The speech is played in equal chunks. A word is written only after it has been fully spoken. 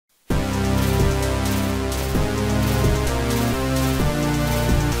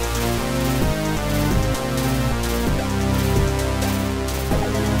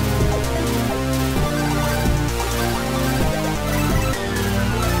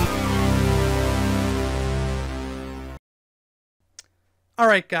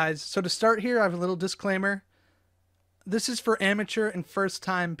Alright guys, so to start here I have a little disclaimer. This is for amateur and first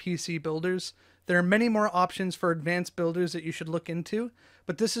time PC builders. There are many more options for advanced builders that you should look into,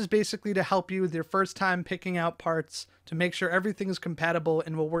 but this is basically to help you with your first time picking out parts to make sure everything is compatible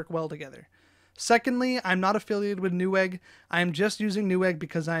and will work well together. Secondly, I'm not affiliated with Newegg. I am just using Newegg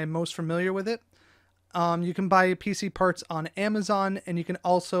because I am most familiar with it. You can buy PC parts on Amazon, and you can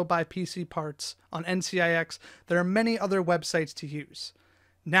also buy PC parts on NCIX. There are many other websites to use.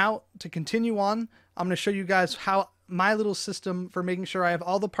 Now, to continue on, I'm going to show you guys how my little system for making sure I have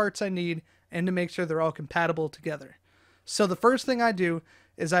all the parts I need and to make sure they're all compatible together. So the first thing I do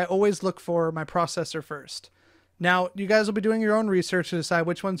is I always look for my processor first. Now, you guys will be doing your own research to decide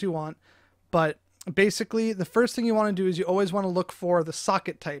which ones you want, but basically the first thing you want to do is you always want to look for the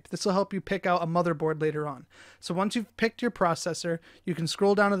socket type. This will help you pick out a motherboard later on. So once you've picked your processor, you can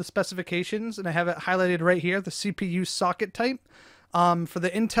scroll down to the specifications, and I have it highlighted right here, the CPU socket type. For the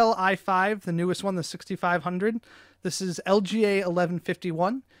Intel i5, the newest one, the 6500, this is LGA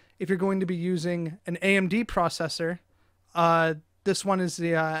 1151. If you're going to be using an AMD processor, this one is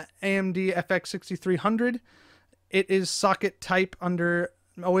the AMD FX 6300. It is socket type under,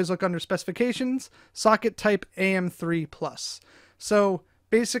 always look under specifications, socket type AM3+. So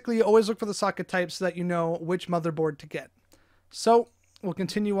basically always look for the socket type so that you know which motherboard to get. So we'll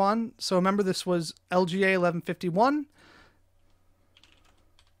continue on. So remember, this was LGA 1151.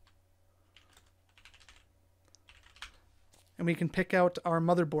 And we can pick out our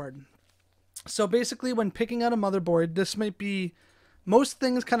motherboard. So basically when picking out a motherboard, this might be, most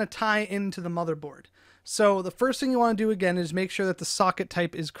things kind of tie into the motherboard. So the first thing you want to do again is make sure that the socket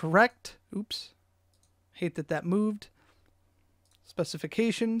type is correct. Oops. Hate that that moved.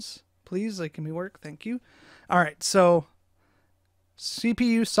 Specifications, please, making me work. Thank you. All right, so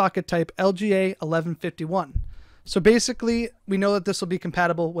CPU socket type LGA 1151. So basically, we know that this will be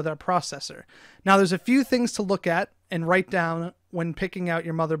compatible with our processor. Now, there's a few things to look at and write down when picking out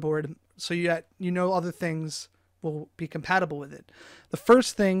your motherboard so you know other things will be compatible with it. The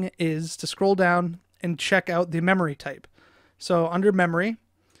first thing is to scroll down and check out the memory type. So under memory,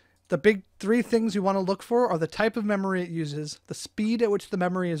 the big three things you want to look for are the type of memory it uses, the speed at which the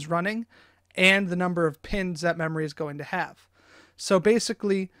memory is running, and the number of pins that memory is going to have. So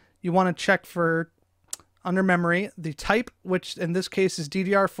basically, you want to check for, under memory, the type, which in this case is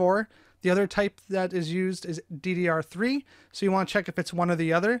DDR4. The other type that is used is DDR3, so you want to check if it's one or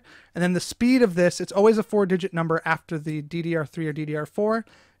the other. And then the speed of this, it's always a 4-digit number after the DDR3 or DDR4.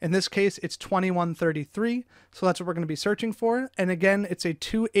 In this case, it's 2133, so that's what we're going to be searching for. And again, it's a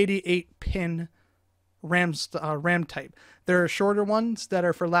 288-pin RAM type. There are shorter ones that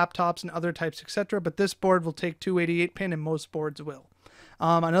are for laptops and other types, etc., but this board will take 288-pin, and most boards will.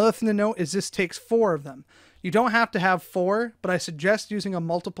 Another thing to note is this takes 4 of them. You don't have to have 4, but I suggest using a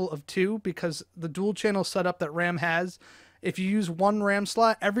multiple of 2 because the dual channel setup that RAM has, if you use one RAM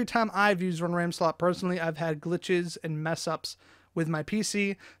slot, every time I've used one RAM slot personally, I've had glitches and mess ups with my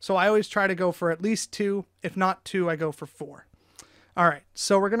PC. So I always try to go for at least 2. If not 2, I go for 4. All right,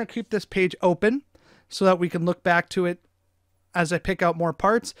 so we're going to keep this page open so that we can look back to it as I pick out more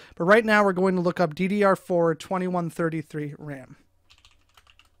parts. But right now we're going to look up DDR4 2133 RAM.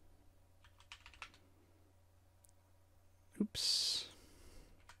 Oops.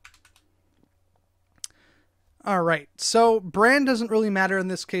 All right, so brand doesn't really matter in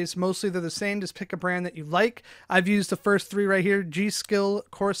this case. Mostly they're the same. Just pick a brand that you like. I've used the first 3 right here, G-Skill,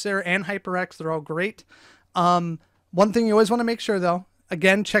 Corsair, and HyperX. They're all great. One thing you always want to make sure, though,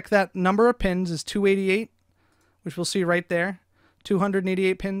 again, check that number of pins is 288, which we'll see right there,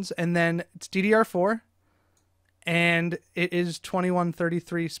 288 pins, and then it's DDR4, and it is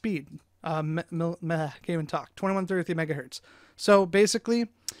 2133 speed. Can't even talk. 2133 megahertz. So basically,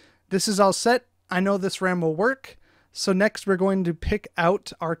 this is all set. I know this RAM will work. So next, we're going to pick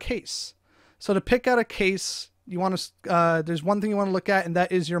out our case. So to pick out a case, you want to there's one thing you want to look at, and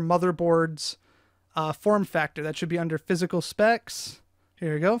that is your motherboard's form factor. That should be under physical specs.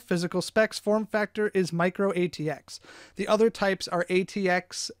 Here we go. Physical specs form factor is micro ATX. The other types are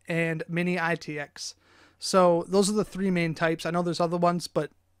ATX and mini ITX. So those are the 3 main types. I know there's other ones,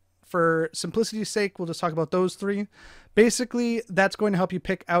 but for simplicity's sake, we'll just talk about those 3. Basically, that's going to help you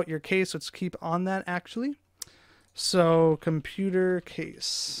pick out your case. Let's keep on that, actually. So, computer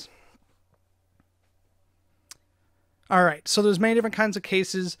case. All right, so there's many different kinds of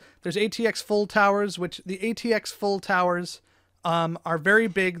cases. There's ATX full towers, which the ATX full towers are very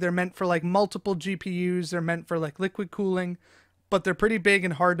big. They're meant for like multiple GPUs. They're meant for like liquid cooling, but they're pretty big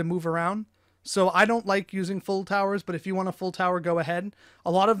and hard to move around. So I don't like using full towers, but if you want a full tower, go ahead.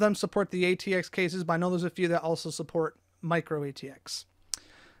 A lot of them support the ATX cases, but I know there's a few that also support micro ATX.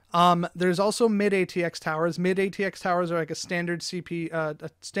 There's also mid ATX towers. Mid ATX towers are like a standard a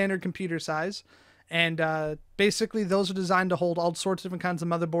standard computer size. And basically, those are designed to hold all sorts of different kinds of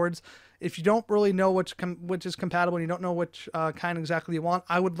motherboards. If you don't really know which is compatible and you don't know which kind exactly you want,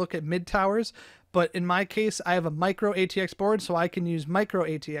 I would look at mid towers. But in my case, I have a micro ATX board, so I can use micro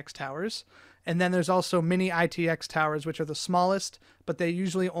ATX towers. And then there's also mini ITX towers, which are the smallest, but they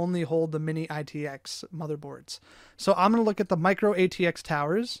usually only hold the mini ITX motherboards. So I'm going to look at the micro ATX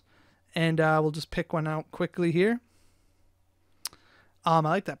towers, and we'll just pick one out quickly here. I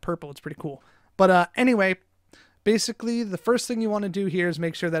like that purple. It's pretty cool. But anyway, basically, the first thing you want to do here is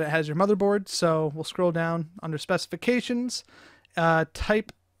make sure that it has your motherboard. So we'll scroll down under specifications,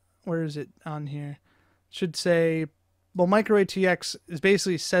 type, where is it on here? It should say, well, micro ATX is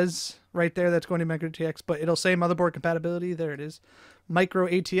basically says right there that's going to micro ATX, but it'll say motherboard compatibility. There it is, micro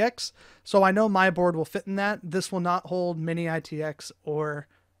ATX. So I know my board will fit in that. This will not hold mini ITX or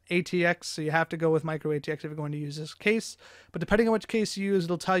ATX, so you have to go with micro ATX if you're going to use this case. But depending on which case you use,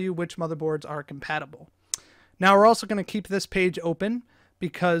 it'll tell you which motherboards are compatible. Now we're also going to keep this page open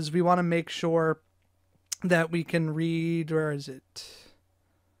because we want to make sure that we can read, where is it?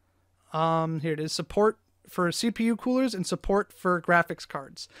 Here it is, support for CPU coolers and support for graphics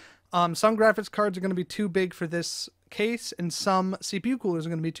cards. Some graphics cards are going to be too big for this case, and some CPU coolers are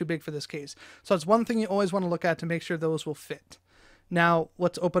going to be too big for this case. So it's one thing you always want to look at to make sure those will fit. Now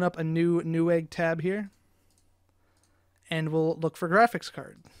let's open up a new Newegg tab here, and we'll look for graphics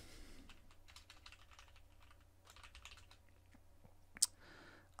card.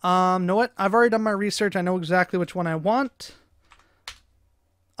 Know what? I've already done my research. I know exactly which one I want.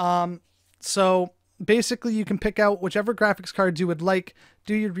 So basically you can pick out whichever graphics cards you would like,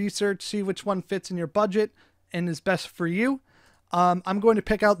 do your research, see which one fits in your budget and is best for you. I'm going to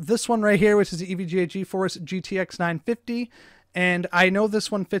pick out this one right here, which is the Evga Geforce Gtx 950. And I know this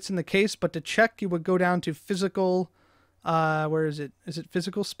one fits in the case, but to check, you would go down to physical, where is it? Is it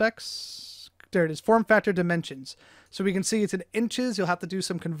physical specs? There it is, form factor dimensions. So we can see it's in inches. You'll have to do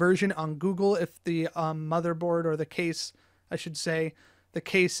some conversion on Google if the motherboard or the case, I should say, the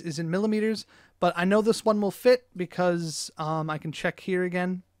case is in millimeters. But I know this one will fit because I can check here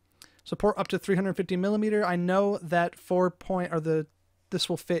again. Support up to 350 millimeter. I know that this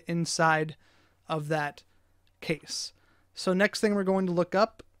will fit inside of that case. So next thing we're going to look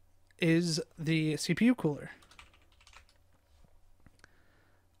up is the CPU cooler.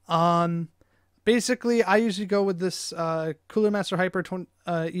 Basically, I usually go with this Cooler Master Hyper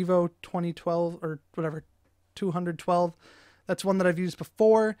Evo 2012 or whatever, 212. That's one that I've used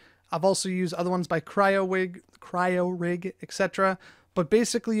before. I've also used other ones by CryoRig, etc. But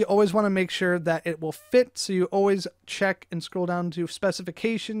basically, you always want to make sure that it will fit. So you always check and scroll down to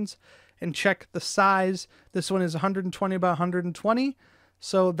specifications and check the size. This one is 120 by 120.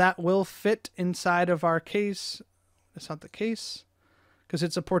 So that will fit inside of our case. That's not the case because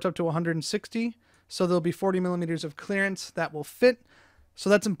it supports up to 160. So there'll be 40 millimeters of clearance that will fit. So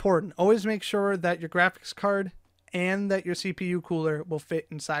that's important. Always make sure that your graphics card and that your CPU cooler will fit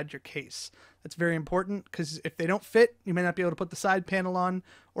inside your case. That's very important because if they don't fit, you may not be able to put the side panel on,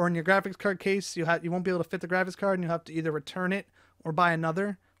 or in your graphics card case, you won't be able to fit the graphics card and you'll have to either return it or buy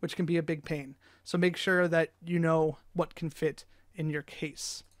another, which can be a big pain. So make sure that you know what can fit in your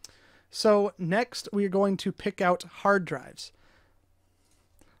case. So next we are going to pick out hard drives.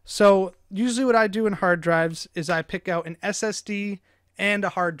 So usually what I do in hard drives is I pick out an SSD and a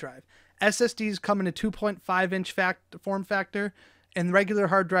hard drive. SSDs come in a 2.5 inch form factor, and regular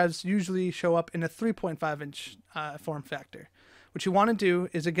hard drives usually show up in a 3.5 inch form factor. What you want to do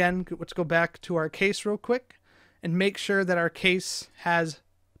is, again, let's go back to our case real quick and make sure that our case has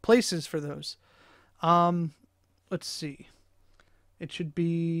places for those. Let's see. It should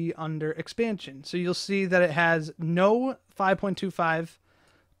be under expansion. So you'll see that it has no 5.25,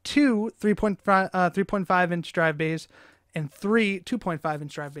 2 3.5 inch drive bays, and 3 2.5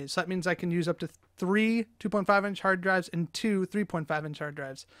 inch drive bays. So that means I can use up to 3 2.5 inch hard drives and 2 3.5 inch hard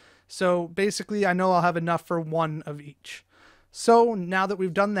drives. So basically I know I'll have enough for one of each. So now that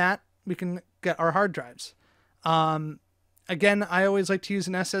we've done that, we can get our hard drives. Again, I always like to use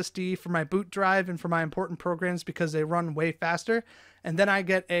an SSD for my boot drive and for my important programs because they run way faster. And then I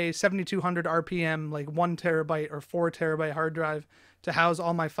get a 7200 RPM, like 1 terabyte or 4 terabyte hard drive to house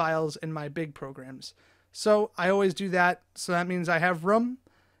all my files in my big programs. So I always do that. So that means I have room,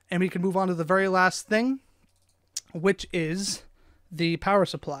 and we can move on to the very last thing, which is the power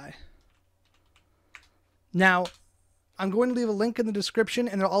supply. Now, I'm going to leave a link in the description,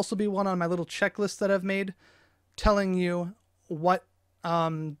 and there'll also be one on my little checklist that I've made telling you what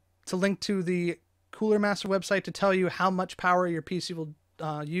to link to the Cooler Master website to tell you how much power your PC will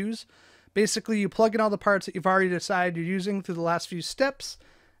use. Basically, you plug in all the parts that you've already decided you're using through the last few steps.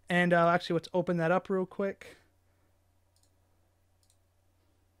 And actually, let's open that up real quick.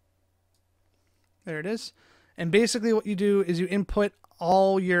 There it is. And basically what you do is you input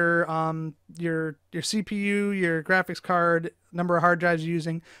all your CPU, your graphics card, number of hard drives you're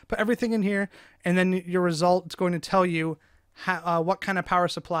using, put everything in here, and then your result is going to tell you how, what kind of power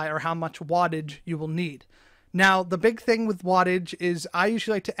supply or how much wattage you will need. Now, the big thing with wattage is I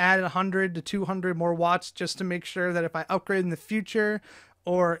usually like to add 100 to 200 more watts just to make sure that if I upgrade in the future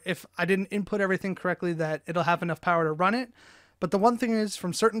or if I didn't input everything correctly that it'll have enough power to run it. But the one thing is,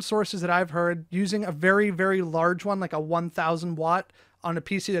 from certain sources that I've heard, using a very, very large one, like a 1000 watt on a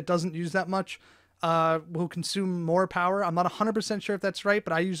PC that doesn't use that much, will consume more power. I'm not 100% sure if that's right,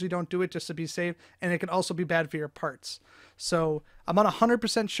 but I usually don't do it just to be safe, and it can also be bad for your parts. So I'm not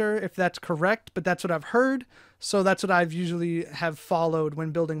 100% sure if that's correct, but that's what I've heard. So that's what I've usually have followed when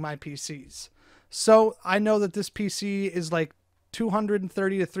building my PCs. So I know that this PC is like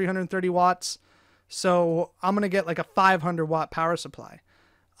 230 to 330 watts. So I'm going to get like a 500 watt power supply.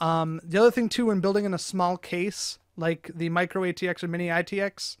 The other thing too, when building in a small case, like the Micro ATX or Mini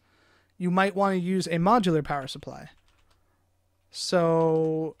ITX, you might want to use a modular power supply.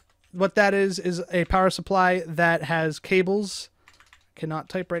 So what that is a power supply that has cables. Cannot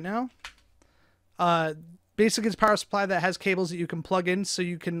type right now. Basically, it's a power supply that has cables that you can plug in, so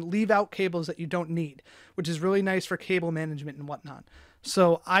you can leave out cables that you don't need, which is really nice for cable management and whatnot.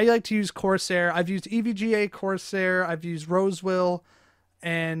 So I like to use Corsair. I've used EVGA, Corsair, I've used Rosewill,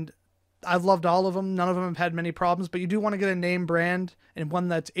 and I've loved all of them. None of them have had many problems, but you do want to get a name brand and one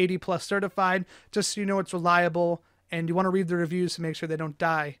that's 80 plus certified, just so you know it's reliable, and you want to read the reviews to make sure they don't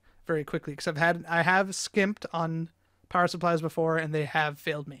die very quickly, because I have skimped on power supplies before and they have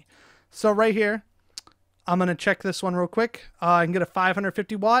failed me. So right here, I'm going to check this one real quick. I can get a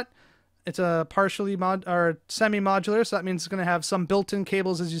 550 watt. It's a partially semi-modular, so that means it's going to have some built-in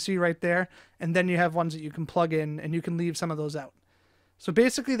cables, as you see right there, and then you have ones that you can plug in, and you can leave some of those out. So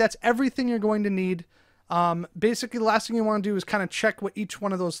basically, that's everything you're going to need. Basically, the last thing you want to do is kind of check what each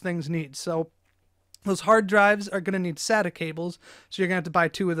one of those things needs. So those hard drives are going to need SATA cables, so you're going to have to buy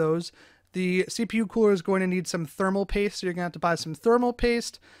 2 of those. The CPU cooler is going to need some thermal paste, so you're going to have to buy some thermal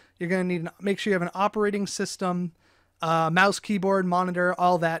paste. You're going to need make sure you have an operating system, mouse, keyboard, monitor,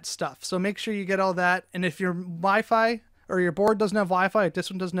 all that stuff. So make sure you get all that. And if your Wi-Fi or your board doesn't have Wi-Fi, if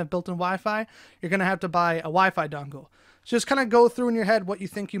this one doesn't have built-in Wi-Fi, you're going to have to buy a Wi-Fi dongle. So just kind of go through in your head what you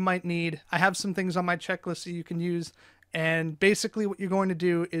think you might need. I have some things on my checklist that you can use. And basically what you're going to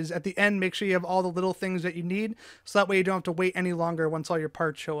do is at the end, make sure you have all the little things that you need. So that way you don't have to wait any longer once all your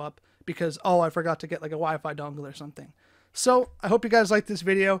parts show up because, oh, I forgot to get like a Wi-Fi dongle or something. So I hope you guys liked this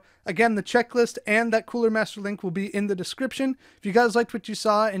video. Again, the checklist and that Cooler Master link will be in the description. If you guys liked what you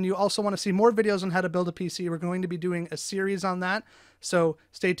saw and you also want to see more videos on how to build a PC, we're going to be doing a series on that. So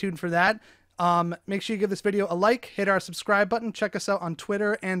stay tuned for that. Make sure you give this video a like, hit our subscribe button, check us out on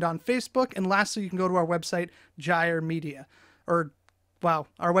Twitter and on Facebook. And lastly, you can go to our website, Gyre Media, or wow,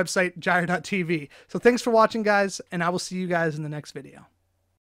 our website, gyre.tv. So thanks for watching, guys, and I will see you guys in the next video.